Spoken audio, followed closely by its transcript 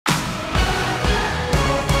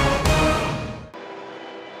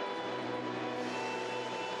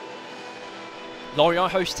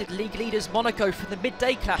Lorient hosted league leaders Monaco for the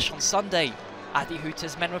midday clash on Sunday. Adi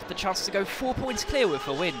Huta's men with the chance to go 4 points clear with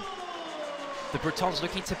a win. The Bretons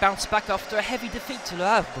looking to bounce back after a heavy defeat to Le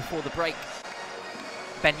Havre before the break.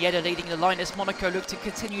 Ben Yedder leading the line as Monaco look to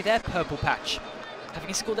continue their purple patch,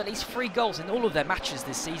 having scored at least 3 goals in all of their matches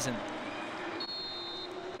this season.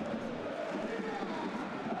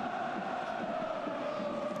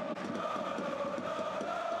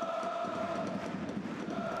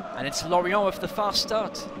 And it's Lorient with the fast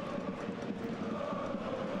start.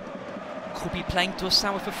 KROUPI playing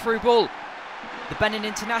TOSIN with a through ball. The Benin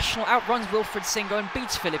international outruns Wilfried Singo and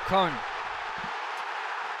beats Philippe Cohn.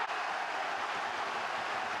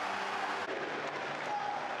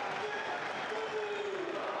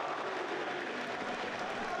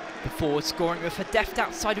 The forward scoring with a deft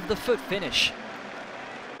outside of the foot finish.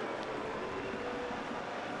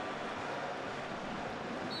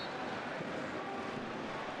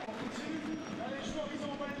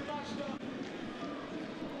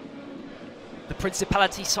 The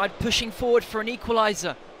Principality side pushing forward for an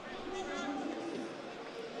equaliser.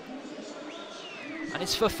 And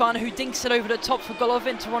it's Fofana who dinks it over the top for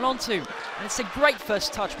GOLOVIN to run onto. And it's a great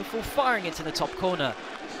first touch before firing into the top corner.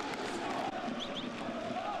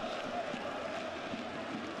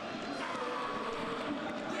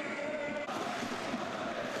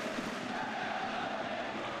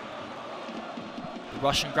 The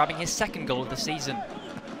Russian grabbing his second goal of the season.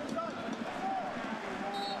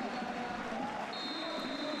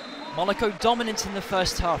 Monaco dominant in the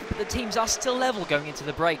first half, but the teams are still level going into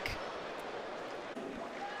the break.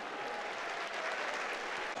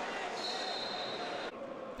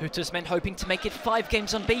 Huta's men hoping to make it 5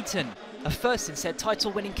 games unbeaten, a first since their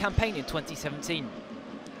title-winning campaign in 2017.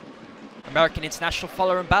 American international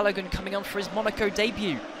Folarin BALOGUN coming on for his Monaco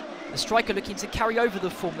debut. The striker looking to carry over the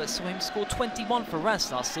form that saw him score 21 for Reims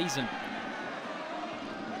last season.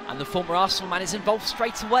 And the former Arsenal man is involved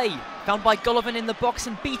straight away, found by GOLOVIN in the box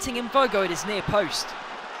and beating Mvogo at his near post.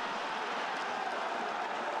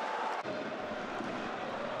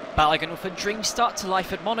 BALOGUN with a dream start to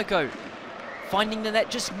life at Monaco, finding the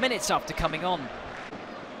net just minutes after coming on.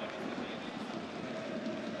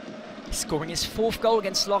 Scoring his 4th goal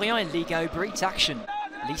against Lorient in Ligue over each action,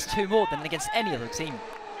 at least 2 more than against any other team.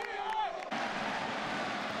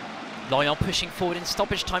 Lorient pushing forward in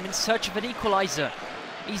stoppage time in search of an equaliser.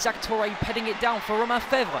 Isaak heading it down for Romain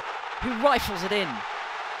FAIVRE, who rifles it in.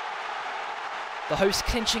 The hosts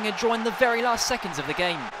clinching a draw in the very last seconds of the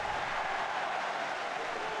game.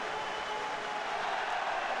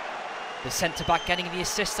 The centre-back getting the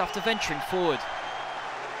assist after venturing forward.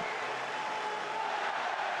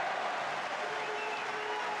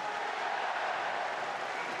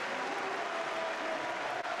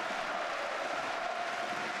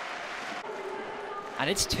 And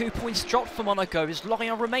it's 2 points dropped for Monaco as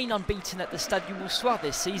Lorient remain unbeaten at the Stade du Moussoir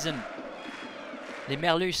this season. Les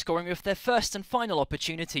Merlus scoring with their first and final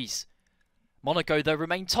opportunities. Monaco though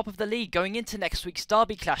remain top of the league going into next week's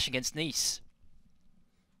derby clash against Nice.